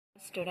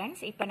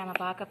Students, இப்போ நம்ம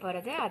பார்க்க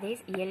போகிறது அதே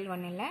இயல்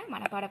ஒன்றில்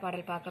மனப்பாட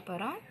பாடல் பார்க்க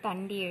போகிறோம்.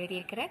 தண்டி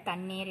எழுதியிருக்கிற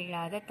தண்ணீர்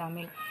இல்லாத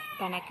தமிழ்,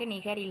 தனக்கு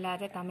நிகர்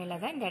இல்லாத தமிழை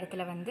தான் இந்த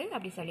இடத்துல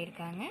அப்படி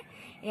சொல்லியிருக்காங்க.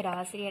 இதோட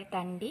ஆசிரியர்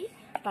தண்டி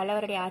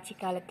பல்லவருடைய ஆட்சி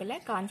காலத்தில்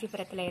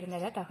காஞ்சிபுரத்தில்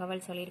இருந்ததாக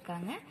தகவல்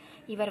சொல்லியிருக்காங்க.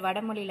 இவர்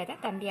வடமொழியில்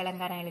தான் தண்டி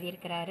அலங்காரம்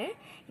எழுதியிருக்கிறாரு.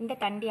 இந்த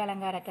தண்டி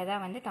அலங்காரத்தை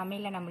தான்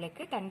தமிழில்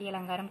நம்மளுக்கு தண்டி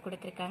அலங்காரம்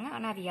கொடுத்துருக்காங்க.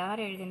 ஆனால் அது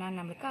யார் எழுதுனான்னு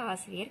நம்மளுக்கு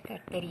ஆசிரியர்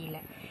தெரியல.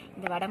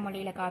 இந்த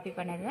வடமொழியில் காப்பி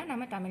பண்ணது தான்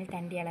நம்ம தமிழ்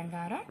தண்டி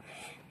அலங்காரம்.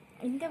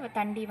 இந்த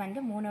தண்டி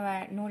 3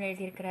 நூல்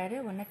எழுதியிருக்கிறாரு.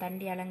 ஒன்று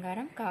தண்டி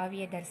அலங்காரம்,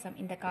 காவிய தர்சம்.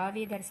 இந்த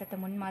காவிய தர்சத்தை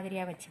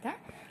முன்மாதிரியாக வச்சு தான்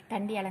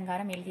தண்டி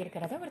அலங்காரம்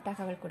எழுதியிருக்கிறத ஒரு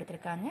தகவல்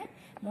கொடுத்துருக்காங்க.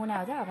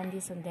 3வது அவந்தி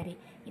சுந்தரி.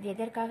 இது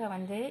எதற்காக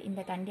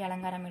இந்த தண்டி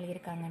அலங்காரம்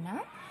எழுதியிருக்காங்கன்னா,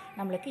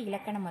 நம்மளுக்கு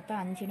இலக்கணம்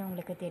மொத்தம் 5ன்னு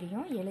உங்களுக்கு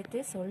தெரியும். எழுத்து,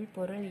 சொல்,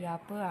 பொருள்,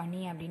 யாப்பு,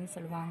 அணி அப்படின்னு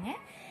சொல்லுவாங்க.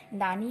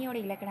 இந்த அணியோட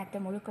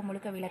இலக்கணத்தை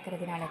முழுக்க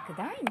விளக்குறதுனாலக்கு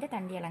தான் இந்த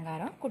தண்டி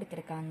அலங்காரம்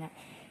கொடுத்துருக்காங்க.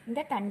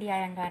 இந்த தண்டி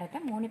அலங்காரத்தை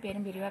 3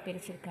 பேரும் பிரிவாக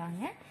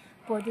பிரிச்சிருக்காங்க.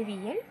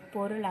 பொதுவியல்,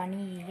 பொருள்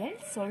அணியியல்,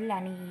 சொல்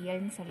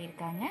அணியியல்னு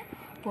சொல்லியிருக்காங்க.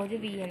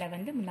 பொதுவியலை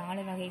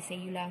 4 வகை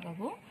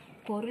செய்யுளாகவும்,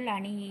 பொருள்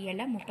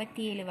அணியியலை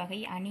 37 வகை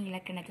அணி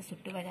இலக்கணத்தை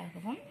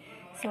சுட்டுவதாகவும்,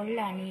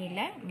 சொல்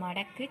அணியில்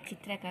மடக்கு,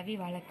 சித்திரக்கவி,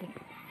 வழக்கு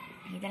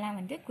இதெல்லாம்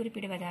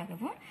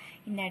குறிப்பிடுவதாகவும்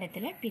இந்த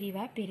இடத்துல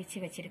பிரிவாக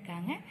பிரித்து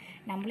வச்சுருக்காங்க.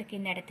 நம்மளுக்கு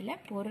இந்த இடத்துல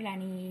பொருள்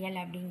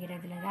அணியியல்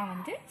அப்படிங்கிறதுல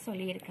தான்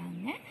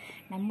சொல்லியிருக்காங்க.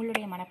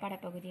 நம்மளுடைய மனப்பாட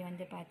பகுதி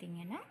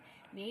பார்த்திங்கன்னா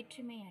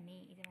வேற்றுமை அணி.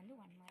 இது 1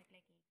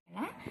 மார்க்கில்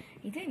கேட்கலாம்.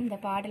 இது இந்த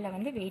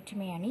பாடலில்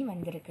வேற்றுமை அணி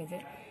வந்திருக்குது.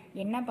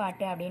 என்ன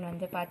பாட்டு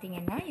அப்படின்னு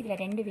பார்த்திங்கன்னா,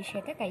 இதில் 2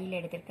 விஷயத்தை கையில்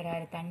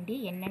எடுத்திருக்கிறாரு தண்டி.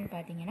 என்னன்னு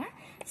பார்த்தீங்கன்னா,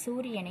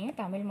 சூரியனையும்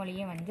தமிழ்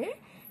மொழியும்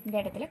இந்த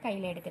இடத்துல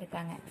கையில்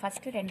எடுத்திருக்காங்க.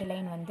 ஃபஸ்ட்டு 2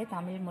 லைன்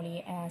தமிழ் மொழி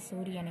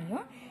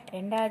சூரியனையும்,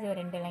 2வது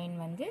 2 லைன்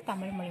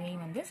தமிழ்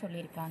மொழியையும்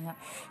சொல்லியிருக்காங்க.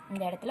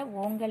 இந்த இடத்துல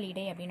ஓங்கல்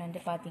இடை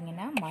அப்படின்னு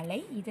பார்த்திங்கன்னா மலை,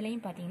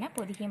 இதுலேயும் பார்த்திங்கன்னா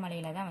பொதிகை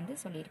மலையில்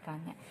தான்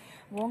சொல்லியிருக்காங்க.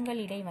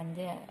 ஓங்கல் இடை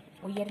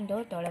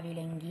உயர்ந்தோர்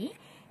தொலைவிலங்கி,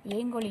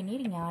 ஏங்கொழி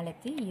நீர்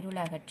ஞாலத்து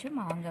இருளகற்றும்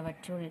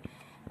ஆங்கவற்றுள்,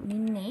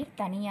 மின்னேர்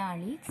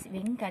தனியாளி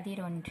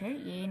வெங்கதிரொன்று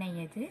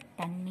ஏனையது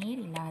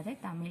தண்ணீர் இல்லாத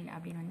தமிழ்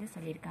அப்படின்னு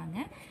சொல்லியிருக்காங்க.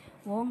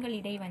 ஓங்கல்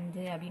இடை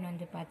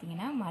அப்படின்னு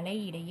பார்த்தீங்கன்னா மலை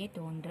இடையே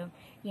தோன்றும்.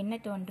 என்ன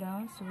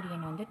தோன்றும்?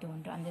 சூரியன்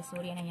தோன்றும். அந்த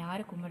சூரியனை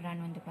யார்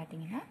கும்பிடுறான்னு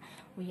பார்த்தீங்கன்னா,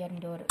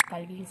 உயர்ந்தோர்,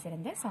 கல்வியில்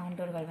சிறந்த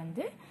சான்றோர்கள்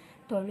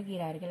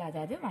தொழுகிறார்கள்,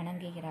 அதாவது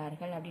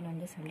வணங்குகிறார்கள்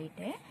அப்படின்னு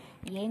சொல்லிட்டு,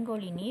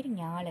 ஏங்கொழி நீர்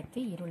ஞாலத்து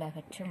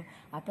இருளகற்றும்.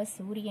 அப்போ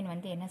சூரியன்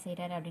என்ன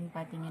செய்கிறாரு அப்படின்னு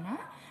பார்த்தீங்கன்னா,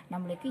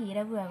 நம்மளுக்கு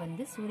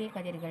இரவு சூரிய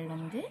கதிர்கள்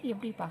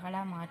எப்படி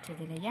பகலாக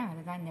மாற்றுது இல்லையா,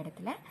 அதுதான் இந்த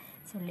இடத்துல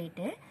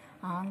சொல்லிட்டு,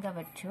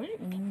 ஆங்கவற்றுள்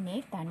மின்னே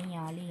தனி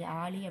ஆளி.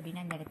 ஆளி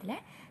அப்படின்னு அந்த இடத்துல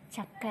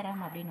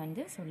சக்கரம்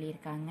அப்படின்னு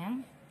சொல்லியிருக்காங்க.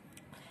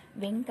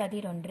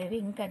 வெங்கதிர்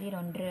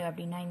ஒன்று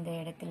அப்படின்னா இந்த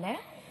இடத்துல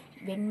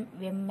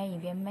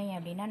வெம்மை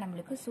அப்படின்னா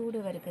நம்மளுக்கு சூடு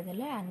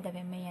வருக்குதில்ல, அந்த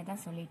வெம்மையை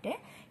தான் சொல்லிட்டு,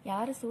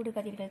 யார் சூடு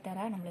கதிர்கள்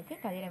தரா? நம்மளுக்கு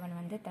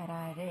கதிரவன்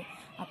தராரு.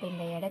 அப்போ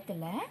இந்த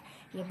இடத்துல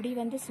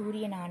எப்படி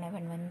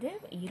சூரியனானவன்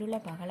இருளை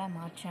பகலாக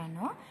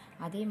மாற்றானோ,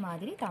 அதே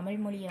மாதிரி தமிழ்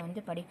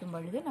மொழியை படிக்கும்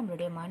பொழுது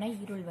நம்மளுடைய மன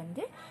இருள்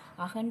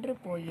அகன்று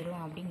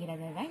போயிடும்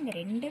அப்படிங்கிறத தான் இந்த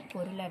 2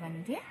 பொருளை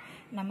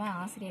நம்ம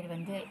ஆசிரியர்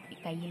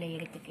கையில்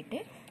எடுத்துக்கிட்டு,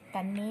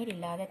 தண்ணீர்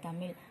இல்லாத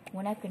தமிழ்,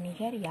 உனக்கு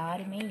நிகர்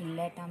யாருமே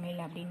இல்லை தமிழ்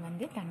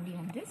அப்படின்னு தண்டி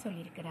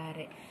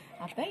சொல்லியிருக்கிறாரு.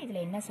 அப்போ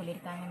இதில் என்ன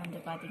சொல்லியிருக்காங்கன்னு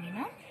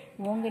பார்த்தீங்கன்னா,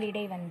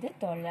 ஓங்கலிடை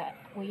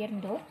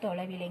உயர்ந்தோர்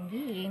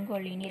தொலைவிலங்கி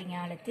ஏங்கொழி நீர்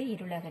ஞாலத்து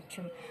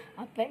இருளகற்றும்.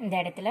 அப்போ இந்த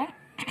இடத்துல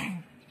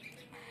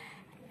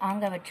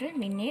ஆங்கவற்றுள்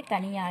மின்னேர்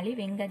தனியாளி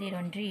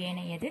வெங்கதிரொன்று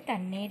ஏனையது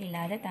தண்ணீர்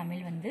இல்லாத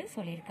தமிழ்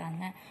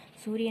சொல்லியிருக்காங்க.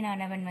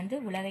 சூரியனானவன்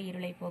உலக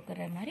இருளை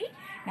போக்குற மாதிரி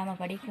நம்ம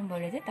படிக்கும்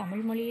பொழுது,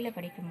 தமிழ் மொழியில்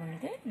படிக்கும்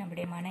பொழுது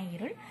நம்முடைய மன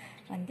இருள்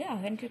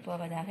அகன்று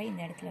போவதாக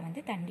இந்த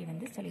இடத்துல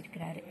தண்டி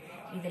சொல்லியிருக்கிறாரு.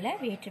 இதில்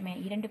வேற்றுமை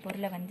 2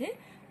 பொருளை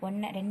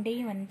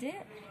 2யும்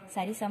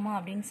சரிசமம்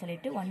அப்படின்னு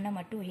சொல்லிட்டு 1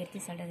 மட்டும்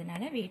உயர்த்தி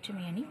சொல்கிறதுனால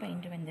வேற்றுமை அணி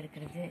பயின்று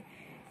வந்திருக்கிறது.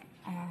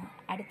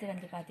 அடுத்து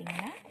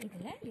பார்த்திங்கன்னா,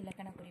 இதில்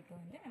இலக்கண குறிப்பு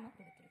நம்ம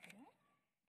கொடுத்துருக்கோம்.